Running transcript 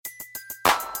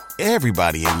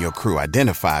Everybody in your crew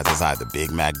identifies as either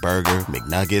Big Mac Burger,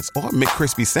 McNuggets, or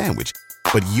McCrispy Sandwich.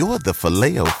 But you're the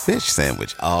Filet-O-Fish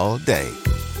Sandwich all day.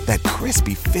 That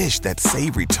crispy fish, that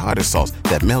savory tartar sauce,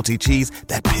 that melty cheese,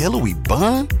 that pillowy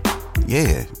bun.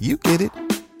 Yeah, you get it.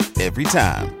 Every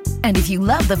time. And if you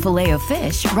love the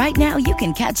Filet-O-Fish, right now you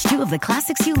can catch two of the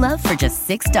classics you love for just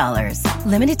 $6.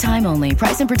 Limited time only.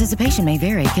 Price and participation may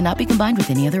vary. Cannot be combined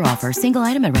with any other offer. Single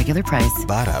item at regular price.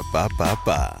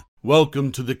 Ba-da-ba-ba-ba.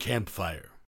 Welcome to the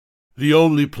campfire, the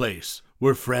only place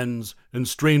where friends and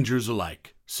strangers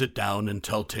alike sit down and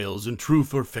tell tales in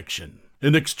truth or fiction,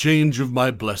 in exchange of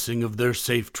my blessing of their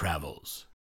safe travels.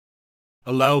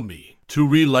 Allow me to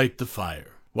relight the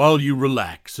fire while you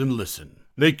relax and listen.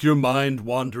 Make your mind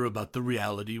wander about the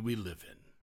reality we live in.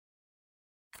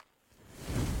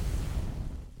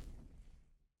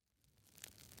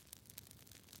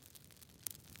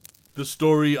 The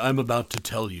story I'm about to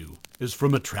tell you is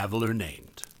from a traveler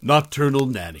named Nocturnal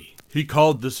Nanny. He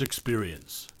called this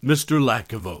experience Mr.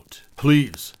 Lakavote.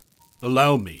 Please,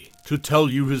 allow me to tell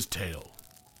you his tale.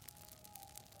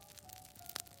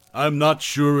 I'm not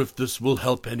sure if this will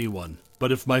help anyone,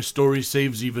 but if my story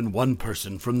saves even one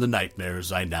person from the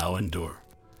nightmares I now endure,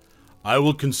 I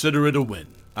will consider it a win.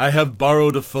 I have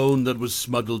borrowed a phone that was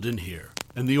smuggled in here,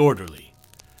 and the orderly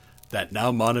that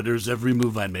now monitors every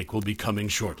move I make will be coming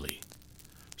shortly.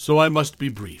 So I must be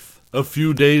brief. A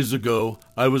few days ago,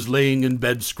 I was laying in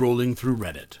bed scrolling through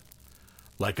Reddit,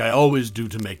 like I always do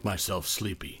to make myself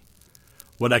sleepy,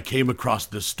 when I came across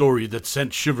this story that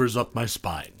sent shivers up my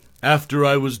spine. After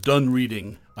I was done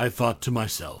reading, I thought to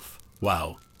myself,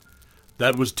 wow,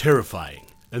 that was terrifying,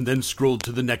 and then scrolled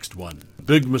to the next one.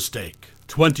 Big mistake.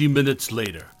 20 minutes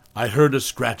later, I heard a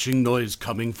scratching noise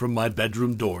coming from my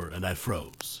bedroom door and I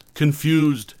froze.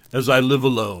 Confused, as I live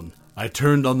alone, I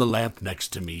turned on the lamp next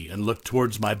to me and looked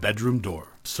towards my bedroom door.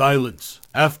 Silence.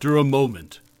 After a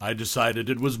moment, I decided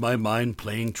it was my mind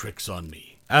playing tricks on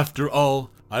me. After all,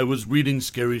 I was reading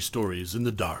scary stories in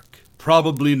the dark.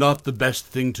 Probably not the best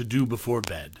thing to do before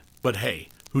bed, but hey,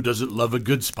 who doesn't love a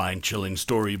good spine-chilling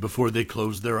story before they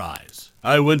close their eyes?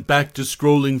 I went back to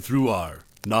scrolling through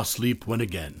no sleep when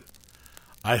again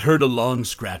I heard a long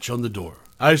scratch on the door.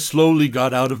 I slowly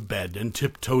got out of bed and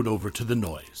tiptoed over to the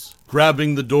noise.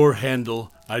 Grabbing the door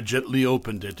handle, I gently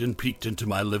opened it and peeked into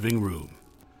my living room,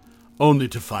 only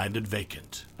to find it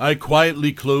vacant. I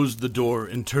quietly closed the door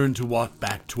and turned to walk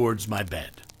back towards my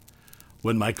bed,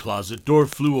 when my closet door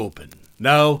flew open.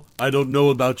 Now, I don't know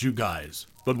about you guys,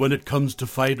 but when it comes to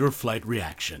fight or flight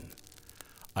reaction,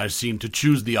 I seem to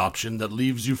choose the option that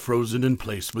leaves you frozen in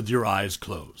place with your eyes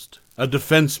closed. A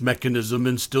defense mechanism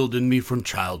instilled in me from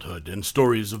childhood and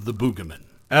stories of the boogeyman.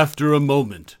 After a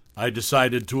moment, I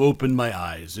decided to open my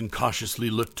eyes and cautiously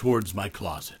look towards my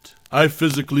closet. I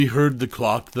physically heard the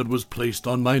clock that was placed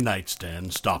on my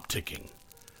nightstand stop ticking.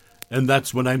 And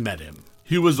that's when I met him.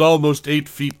 He was almost 8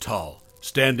 feet tall,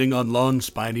 standing on long,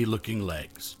 spiny-looking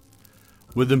legs,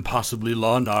 with impossibly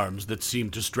long arms that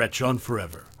seemed to stretch on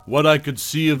forever. What I could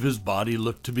see of his body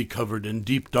looked to be covered in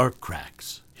deep, dark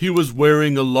cracks. He was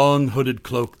wearing a long hooded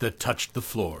cloak that touched the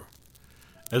floor,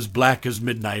 as black as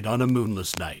midnight on a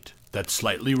moonless night, that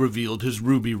slightly revealed his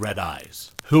ruby-red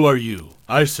eyes. "Who are you?"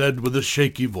 I said with a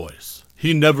shaky voice.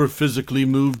 He never physically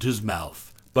moved his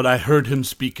mouth, but I heard him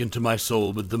speak into my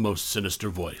soul with the most sinister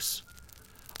voice.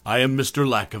 "I am Mr.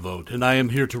 Lakavote, and I am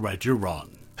here to right your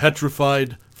wrong."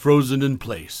 Petrified, frozen in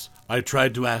place, I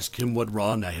tried to ask him what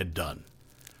wrong I had done.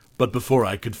 But before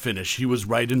I could finish, he was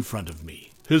right in front of me.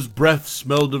 His breath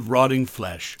smelled of rotting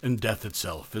flesh and death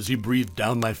itself as he breathed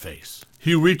down my face.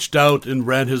 He reached out and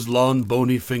ran his long,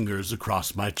 bony fingers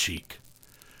across my cheek,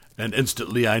 and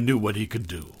instantly I knew what he could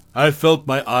do. I felt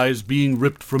my eyes being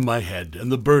ripped from my head and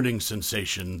the burning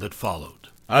sensation that followed.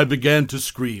 I began to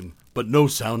scream, but no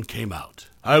sound came out.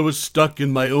 I was stuck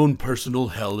in my own personal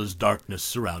hell as darkness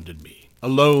surrounded me,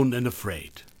 alone and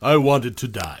afraid. I wanted to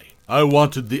die. I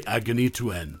wanted the agony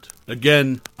to end.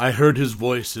 Again, I heard his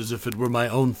voice as if it were my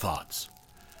own thoughts.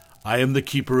 "I am the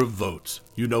keeper of votes.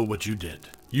 You know what you did.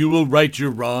 You will right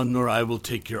your wrong, or I will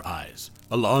take your eyes,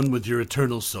 along with your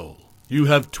eternal soul. You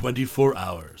have 24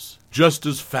 hours. Just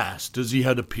as fast as he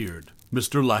had appeared,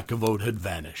 Mr. Lakavote had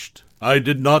vanished. I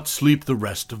did not sleep the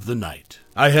rest of the night.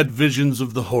 I had visions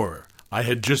of the horror I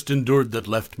had just endured that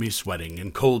left me sweating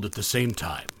and cold at the same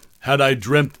time. Had I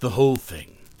dreamt the whole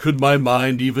thing? Could my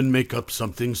mind even make up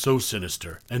something so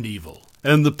sinister and evil?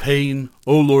 And the pain,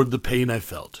 oh Lord, the pain I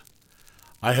felt.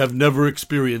 I have never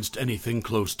experienced anything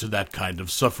close to that kind of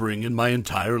suffering in my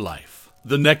entire life.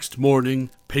 The next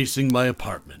morning, pacing my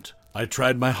apartment, I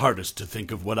tried my hardest to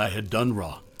think of what I had done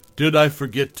wrong. Did I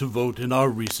forget to vote in our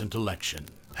recent election?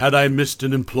 Had I missed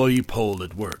an employee poll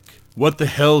at work? What the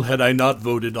hell had I not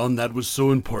voted on that was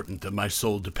so important that my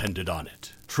soul depended on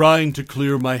it? Trying to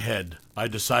clear my head, I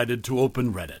decided to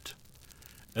open Reddit,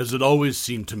 as it always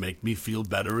seemed to make me feel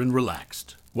better and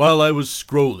relaxed. While I was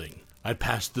scrolling, I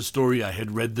passed the story I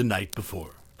had read the night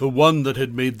before, the one that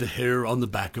had made the hair on the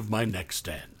back of my neck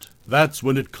stand. That's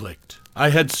when it clicked. I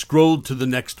had scrolled to the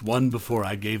next one before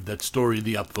I gave that story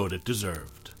the upvote it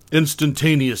deserved.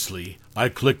 Instantaneously, I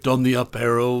clicked on the up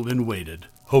arrow and waited,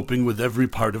 hoping with every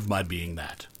part of my being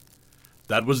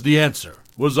that was the answer.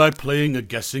 Was I playing a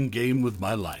guessing game with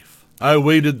my life? I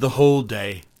waited the whole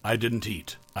day. I didn't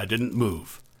eat. I didn't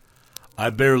move. I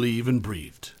barely even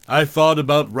breathed. I thought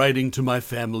about writing to my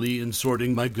family and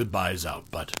sorting my goodbyes out,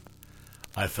 but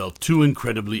I felt too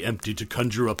incredibly empty to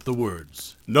conjure up the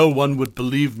words. No one would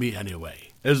believe me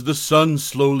anyway. As the sun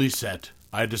slowly set,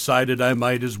 I decided I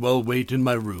might as well wait in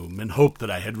my room and hope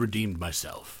that I had redeemed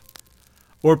myself,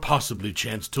 or possibly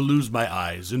chance to lose my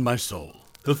eyes and my soul.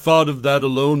 The thought of that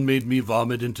alone made me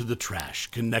vomit into the trash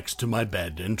next to my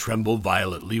bed and tremble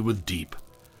violently with deep,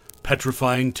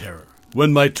 petrifying terror.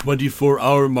 When my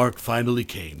 24-hour mark finally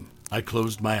came, I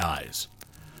closed my eyes,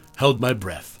 held my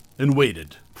breath, and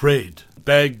waited, prayed,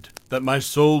 begged that my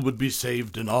soul would be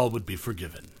saved and all would be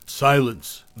forgiven.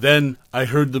 Silence. Then I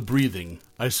heard the breathing.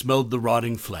 I smelled the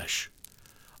rotting flesh.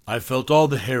 I felt all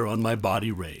the hair on my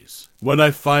body raise. When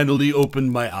I finally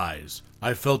opened my eyes,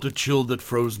 I felt a chill that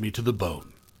froze me to the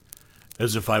bone,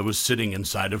 as if I was sitting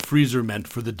inside a freezer meant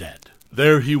for the dead.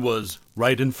 There he was,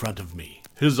 right in front of me.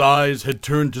 His eyes had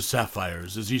turned to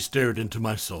sapphires as he stared into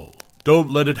my soul.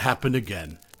 "Don't let it happen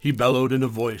again," he bellowed in a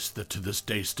voice that to this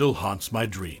day still haunts my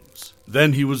dreams.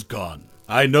 Then he was gone.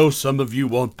 I know some of you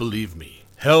won't believe me.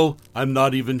 Hell, I'm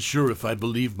not even sure if I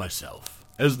believe myself.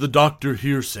 As the doctor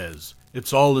here says,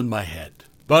 it's all in my head.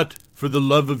 But, for the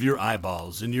love of your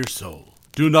eyeballs and your soul,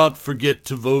 do not forget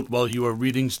to vote while you are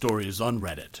reading stories on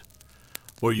Reddit,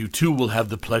 or you too will have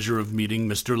the pleasure of meeting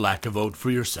Mr. Lakavote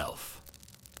for yourself.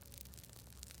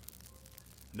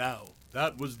 Now,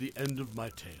 that was the end of my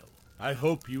tale. I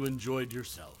hope you enjoyed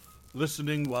yourself,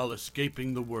 listening while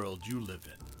escaping the world you live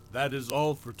in. That is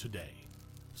all for today.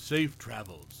 Safe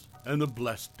travels, and a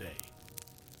blessed day.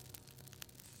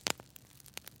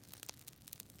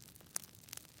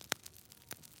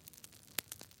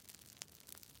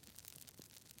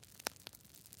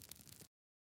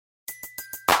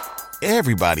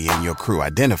 Everybody in your crew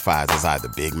identifies as either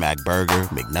Big Mac Burger,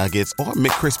 McNuggets, or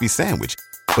McCrispy Sandwich.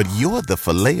 But you're the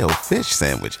Filet-O-Fish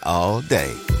Sandwich all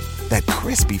day. That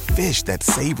crispy fish, that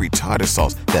savory tartar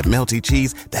sauce, that melty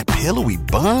cheese, that pillowy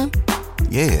bun.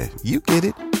 Yeah, you get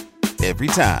it. Every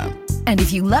time. And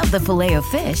if you love the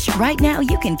Filet-O-Fish, right now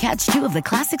you can catch two of the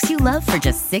classics you love for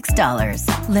just $6.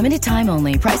 Limited time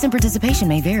only. Price and participation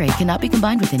may vary. Cannot be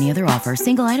combined with any other offer.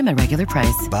 Single item at regular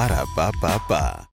price. Ba-da-ba-ba-ba.